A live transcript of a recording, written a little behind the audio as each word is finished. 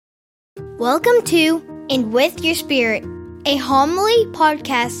Welcome to And With Your Spirit, a homily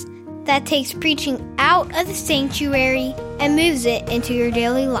podcast that takes preaching out of the sanctuary and moves it into your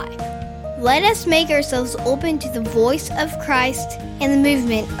daily life. Let us make ourselves open to the voice of Christ and the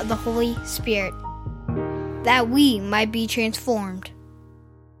movement of the Holy Spirit, that we might be transformed.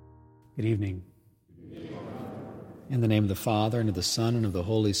 Good evening. In the name of the Father, and of the Son, and of the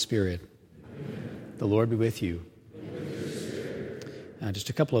Holy Spirit. The Lord be with you. Just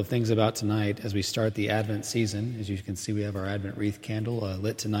a couple of things about tonight as we start the Advent season. As you can see, we have our Advent wreath candle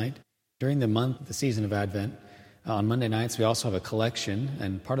lit tonight. During the season of Advent, on Monday nights, we also have a collection,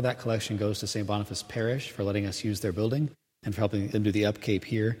 and part of that collection goes to St. Boniface Parish for letting us use their building and for helping them do the upkeep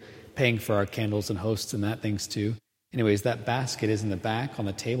here, paying for our candles and hosts and that things too. Anyways, that basket is in the back on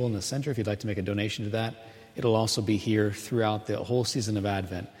the table in the center if you'd like to make a donation to that. It'll also be here throughout the whole season of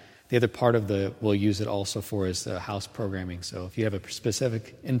Advent. The other part of we'll use it also for is house programming. So if you have a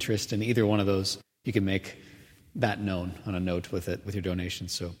specific interest in either one of those, you can make that known on a note with your donation.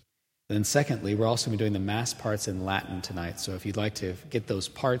 So, and then secondly, we're also going to be doing the Mass parts in Latin tonight. So if you'd like to get those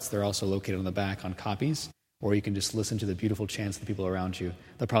parts, they're also located on the back on copies, or you can just listen to the beautiful chants of the people around you.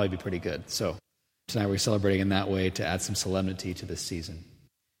 They'll probably be pretty good. So tonight we're celebrating in that way to add some solemnity to this season.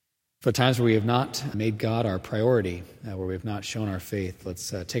 For times where we have not made God our priority, where we have not shown our faith,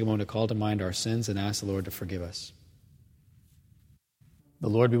 let's take a moment to call to mind our sins and ask the Lord to forgive us. The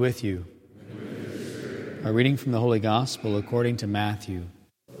Lord be with you. Our reading from the Holy Gospel according to Matthew.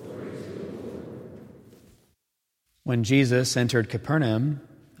 When Jesus entered Capernaum,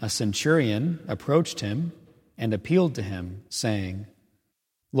 a centurion approached him and appealed to him, saying,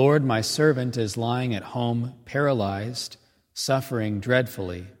 "Lord, my servant is lying at home, paralyzed, suffering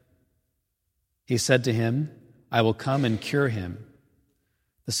dreadfully." He said to him, "I will come and cure him."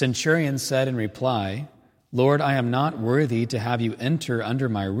 The centurion said in reply, "Lord, I am not worthy to have you enter under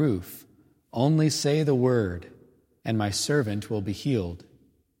my roof. Only say the word, and my servant will be healed.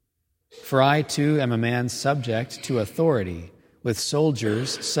 For I too am a man subject to authority, with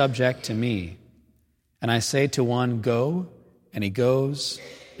soldiers subject to me. And I say to one, 'Go,' and he goes,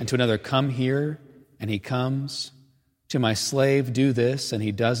 and to another, 'Come here,' and he comes. To my slave, 'Do this,' and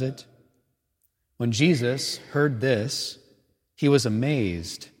he does it." When Jesus heard this, he was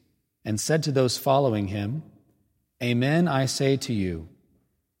amazed and said to those following him, "Amen, I say to you,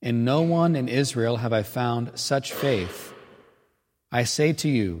 in no one in Israel have I found such faith. I say to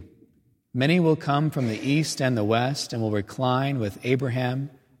you, many will come from the east and the west and will recline with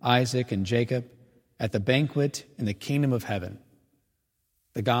Abraham, Isaac, and Jacob at the banquet in the kingdom of heaven."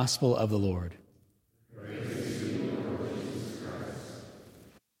 The Gospel of the Lord.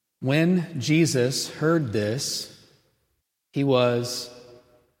 When Jesus heard this, he was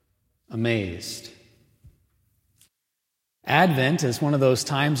amazed. Advent is one of those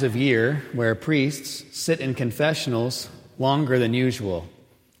times of year where priests sit in confessionals longer than usual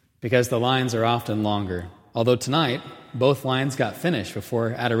because the lines are often longer. Although tonight, both lines got finished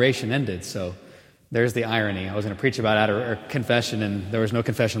before adoration ended, so there's the irony. I was going to preach about confession and there was no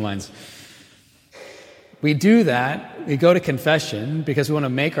confession lines. We do that, we go to confession because we want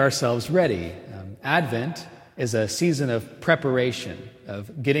to make ourselves ready. Advent is a season of preparation,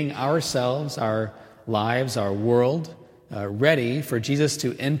 of getting ourselves, our lives, our world ready for Jesus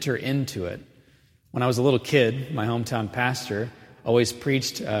to enter into it. When I was a little kid, my hometown pastor always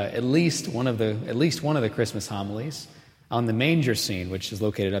preached at least one of the Christmas homilies on the manger scene, which is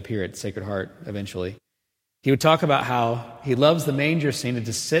located up here at Sacred Heart eventually. He would talk about how he loves the manger scene to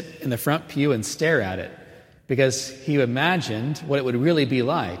just sit in the front pew and stare at it, because he imagined what it would really be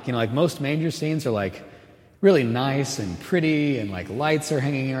like. You know, like most manger scenes are like really nice and pretty and like lights are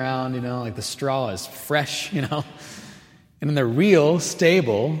hanging around, you know, like the straw is fresh, you know. And in the real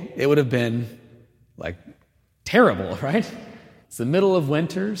stable, it would have been like terrible, right? It's the middle of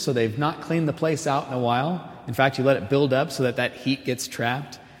winter, so they've not cleaned the place out in a while. In fact, you let it build up so that heat gets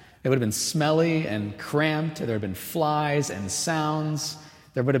trapped. It would have been smelly and cramped. There would have been flies and sounds.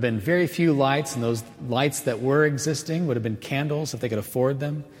 There would have been very few lights, and those lights that were existing would have been candles if they could afford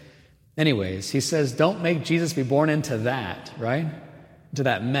them. Anyways, he says, don't make Jesus be born into that, right? Into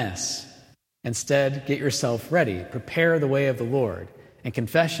that mess. Instead, get yourself ready. Prepare the way of the Lord. And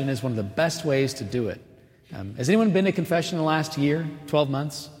confession is one of the best ways to do it. Has anyone been to confession in the last year, 12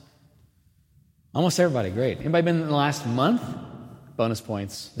 months? Almost everybody, great. Anybody been in the last month? Bonus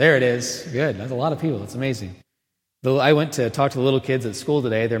points. There it is. Good. That's a lot of people. That's amazing. I went to talk to the little kids at school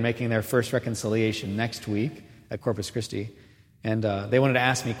today. They're making their first reconciliation next week at Corpus Christi. And they wanted to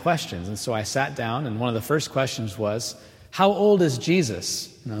ask me questions. And so I sat down, and one of the first questions was, how old is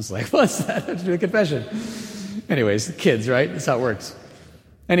Jesus? And I was like, what's that have to do with confession? Anyways, kids, right? That's how it works.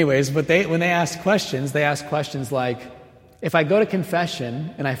 Anyways, but when they ask questions like, if I go to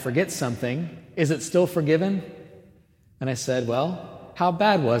confession and I forget something, is it still forgiven? And I said, well, how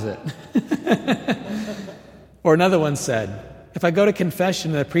bad was it? Or another one said, if I go to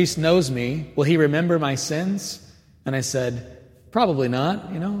confession and the priest knows me, will he remember my sins? And I said, probably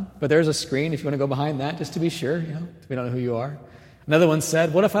not, but there's a screen if you want to go behind that just to be sure, we don't know who you are. Another one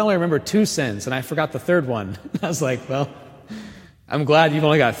said, what if I only remember 2 sins and I forgot the third one? I was like, well, I'm glad you've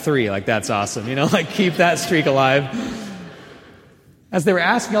only got 3. Like, that's awesome, keep that streak alive. As they were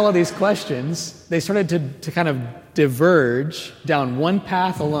asking all of these questions, they started to kind of diverge down one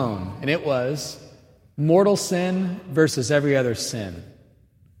path alone, and it was mortal sin versus every other sin.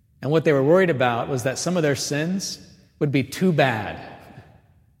 And what they were worried about was that some of their sins would be too bad,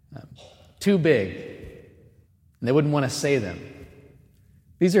 too big, and they wouldn't want to say them.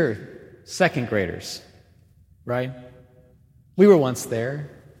 These are second graders, right? We were once there.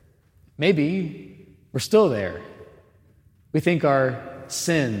 Maybe we're still there. We think our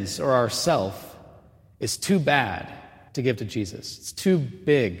sins or our self is too bad to give to Jesus. It's too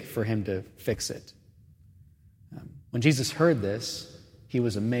big for him to fix it. When Jesus heard this, he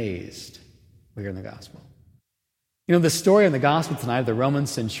was amazed. We hear in the gospel. The story in the gospel tonight of the Roman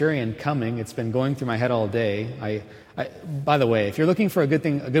centurion coming, it's been going through my head all day. By the way, if you're looking for a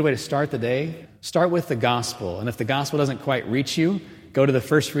good way to start the day, start with the gospel. And if the gospel doesn't quite reach you, go to the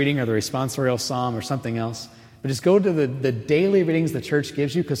first reading or the responsorial psalm or something else. But just go to the daily readings the church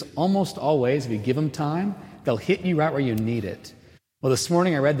gives you, because almost always, if you give them time, they'll hit you right where you need it. Well, this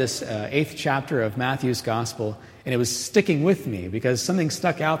morning I read this 8th chapter of Matthew's gospel, and it was sticking with me because something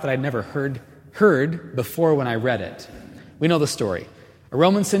stuck out that I'd never heard before when I read it. We know the story. A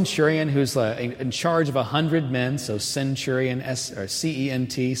Roman centurion who's in charge of 100 men, so centurion,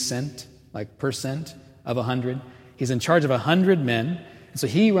 C-E-N-T, cent, like percent of 100. He's in charge of 100 men, and so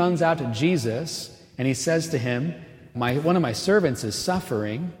he runs out to Jesus, and he says to him, one of my servants is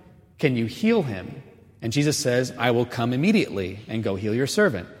suffering. Can you heal him? And Jesus says, I will come immediately and go heal your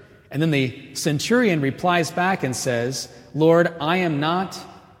servant. And then the centurion replies back and says, Lord, I'm not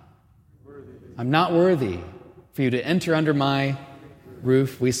worthy for you to enter under my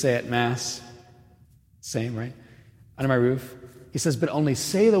roof. We say at Mass, same, right? Under my roof. He says, but only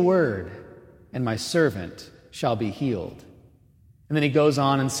say the word, and my servant shall be healed. And then he goes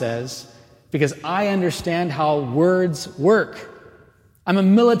on and says, because I understand how words work. I'm a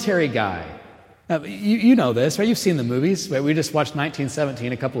military guy. Now, you know this, right? You've seen the movies. Right? We just watched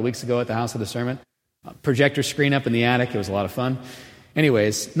 1917 a couple of weeks ago at the House of Discernment. Projector screen up in the attic. It was a lot of fun.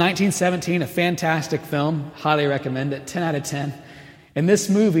 Anyways, 1917, a fantastic film. Highly recommend it. 10 out of 10. In this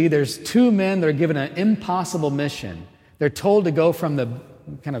movie, there's 2 men that are given an impossible mission. They're told to go from the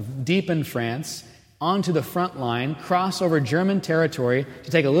kind of deep in France onto the front line, cross over German territory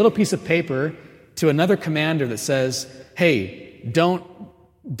to take a little piece of paper to another commander that says, hey, don't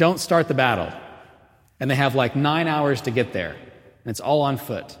start the battle. And they have like 9 hours to get there. And it's all on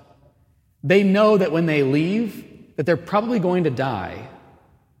foot. They know that when they leave, that they're probably going to die.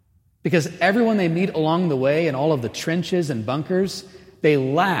 Because everyone they meet along the way in all of the trenches and bunkers, they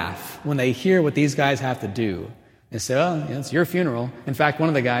laugh when they hear what these guys have to do. They say, oh, it's your funeral. In fact, one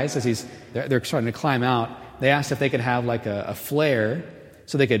of the guys, as they're starting to climb out, they asked if they could have like a flare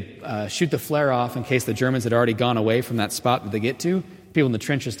so they could shoot the flare off in case the Germans had already gone away from that spot that they get to. People in the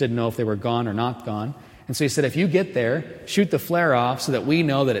trenches didn't know if they were gone or not gone. And so he said, if you get there, shoot the flare off so that we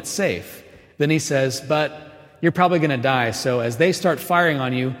know that it's safe. Then he says, but you're probably going to die, so as they start firing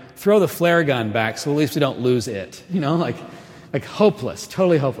on you, throw the flare gun back so at least we don't lose it. Like hopeless,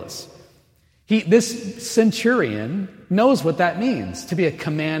 totally hopeless. This centurion knows what that means to be a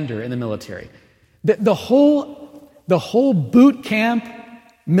commander in the military. The whole boot camp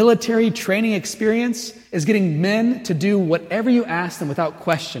military training experience is getting men to do whatever you ask them without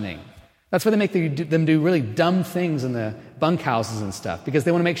questioning. That's why they make them do really dumb things in the bunkhouses and stuff, because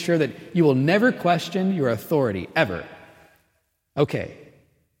they want to make sure that you will never question your authority, ever. Okay,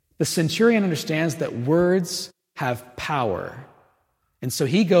 the centurion understands that words have power. And so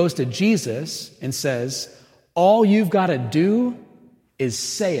he goes to Jesus and says, all you've got to do is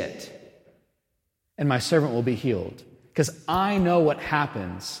say it, and my servant will be healed. Because I know what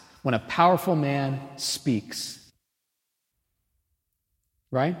happens when a powerful man speaks.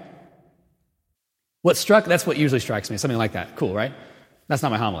 Right? That's what usually strikes me, something like that. Cool, right? That's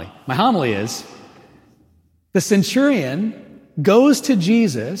not my homily. My homily is, the centurion goes to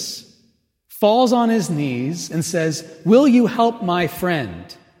Jesus, falls on his knees, and says, will you help my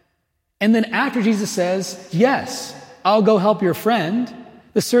friend? And then after Jesus says, yes, I'll go help your friend,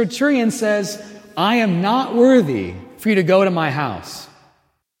 the centurion says, I am not worthy for you to go to my house.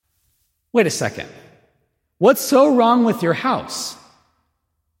 Wait a second. What's so wrong with your house?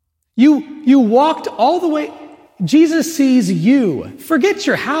 You walked all the way. Jesus sees you. Forget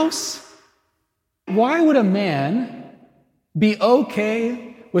your house. Why would a man be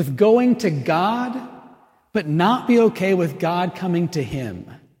okay with going to God, but not be okay with God coming to him?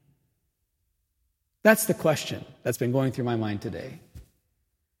 That's the question that's been going through my mind today.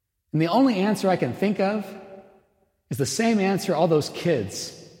 And the only answer I can think of is the same answer all those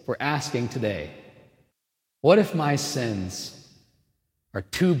kids were asking today. What if my sins are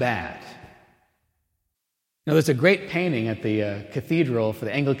too bad? There's a great painting at the cathedral, for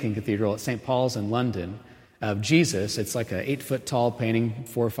the Anglican Cathedral at St. Paul's in London, of Jesus. It's like an 8-foot tall painting,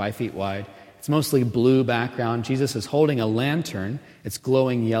 4 or 5 feet wide. It's mostly blue background. Jesus is holding a lantern. It's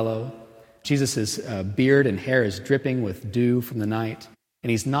glowing yellow. Jesus' beard and hair is dripping with dew from the night. And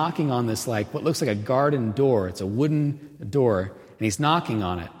he's knocking on this, what looks like a garden door. It's a wooden door, and he's knocking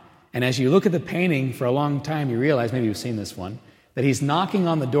on it. And as you look at the painting for a long time, you realize, maybe you've seen this one, that he's knocking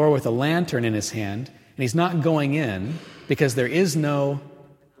on the door with a lantern in his hand, and he's not going in because there is no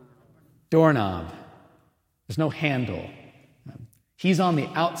doorknob. There's no handle. He's on the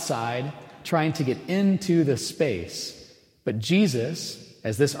outside trying to get into the space. But Jesus,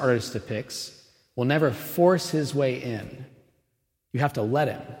 as this artist depicts, will never force his way in. You have to let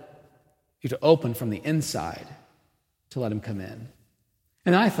him. You have to open from the inside to let him come in.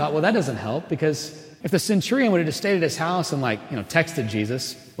 And I thought, well, that doesn't help, because if the centurion would have just stayed at his house and texted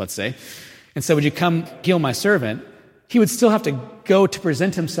Jesus, let's say, and said, would you come heal my servant? He would still have to go to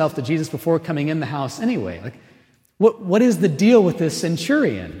present himself to Jesus before coming in the house anyway. What is the deal with this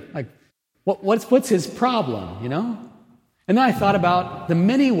centurion? What's his problem, And then I thought about the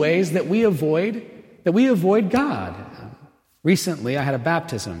many ways that we avoid God. Recently, I had a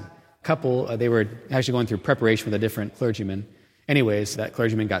baptism. They were actually going through preparation with a different clergyman. Anyways, that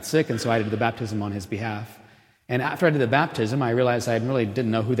clergyman got sick, and so I did the baptism on his behalf. And after I did the baptism, I realized I really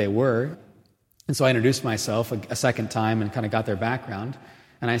didn't know who they were. And so I introduced myself a second time and kind of got their background.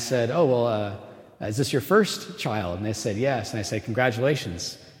 And I said, is this your first child? And they said, yes. And I said,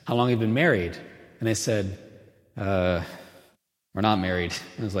 congratulations. How long have you been married? And they said, we're not married.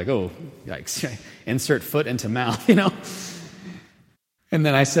 And I was like, oh, yikes. Insert foot into mouth, And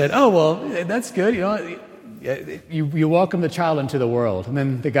then I said, that's good. You welcome the child into the world. And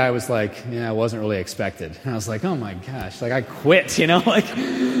then the guy was like, yeah, it wasn't really expected. And I was like, oh my gosh, I quit,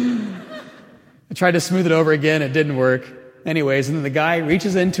 I tried to smooth it over again. It didn't work. Anyways, and then the guy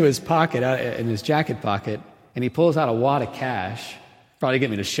reaches into his pocket, in his jacket pocket, and he pulls out a wad of cash. Probably get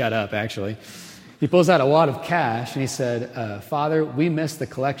me to shut up, actually. He pulls out a wad of cash, and he said, Father, we missed the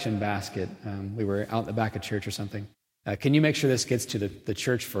collection basket. We were out in the back of church or something. Can you make sure this gets to the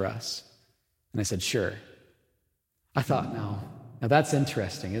church for us? And I said, sure. I thought, now that's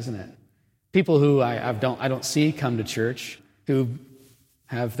interesting, isn't it? People who I don't see come to church, who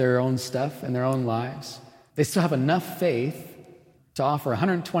have their own stuff in their own lives, they still have enough faith to offer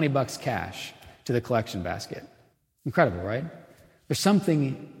 $120 cash to the collection basket. Incredible, right? There's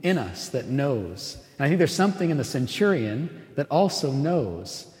something in us that knows. And I think there's something in the centurion that also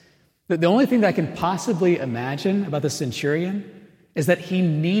knows. The only thing that I can possibly imagine about the centurion is that he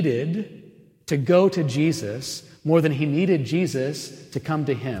needed to go to Jesus more than he needed Jesus to come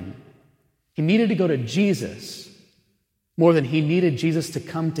to him. He needed to go to Jesus more than he needed Jesus to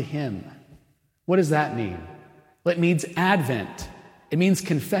come to him. What does that mean? Well, it means Advent. It means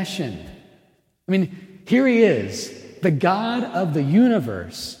confession. Here he is, the God of the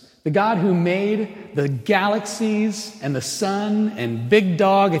universe, the God who made the galaxies and the sun and Big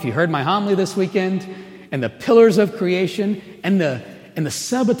Dog, if you heard my homily this weekend, and the pillars of creation and the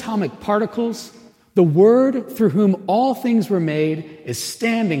subatomic particles. The Word through whom all things were made is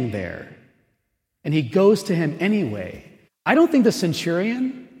standing there. And he goes to him anyway. I don't think the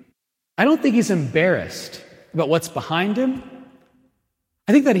centurion, he's embarrassed about what's behind him.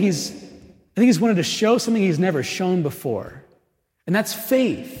 I think he's wanted to show something he's never shown before. And that's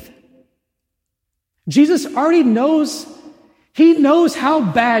faith. Jesus already knows, he knows how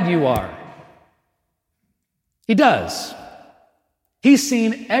bad you are. He does. He's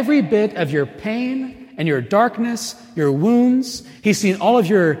seen every bit of your pain and your darkness, your wounds. He's seen all of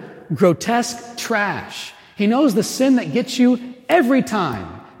your grotesque trash. He knows the sin that gets you every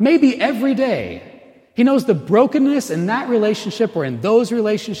time, maybe every day. He knows the brokenness in that relationship or in those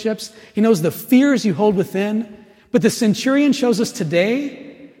relationships. He knows the fears you hold within. But the centurion shows us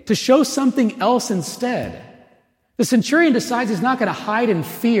today to show something else instead. The centurion decides he's not going to hide in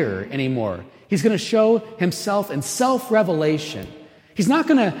fear anymore. He's going to show himself in self-revelation. He's not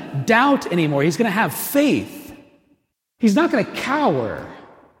going to doubt anymore. He's going to have faith. He's not going to cower.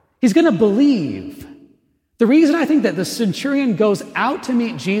 He's going to believe. The reason I think that the centurion goes out to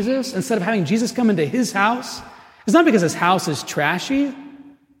meet Jesus instead of having Jesus come into his house is not because his house is trashy.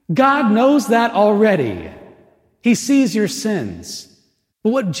 God knows that already. He sees your sins. But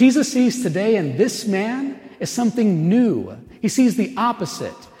what Jesus sees today in this man is something new. He sees the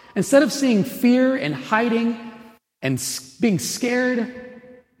opposite. Instead of seeing fear and hiding and being scared,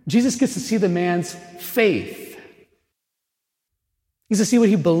 Jesus gets to see the man's faith. He gets to see what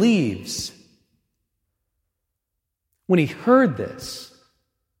he believes. When he heard this,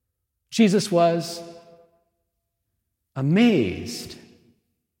 Jesus was amazed.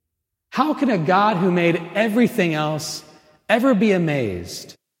 How can a God who made everything else ever be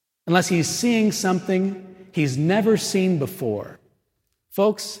amazed unless he's seeing something he's never seen before?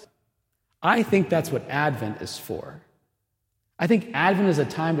 Folks, I think that's what Advent is for. I think Advent is a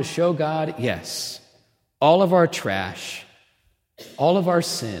time to show God, yes, all of our trash, all of our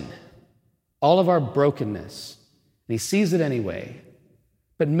sin, all of our brokenness, and he sees it anyway.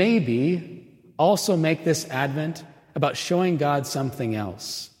 But maybe also make this Advent about showing God something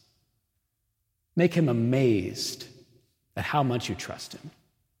else. Make him amazed at how much you trust him.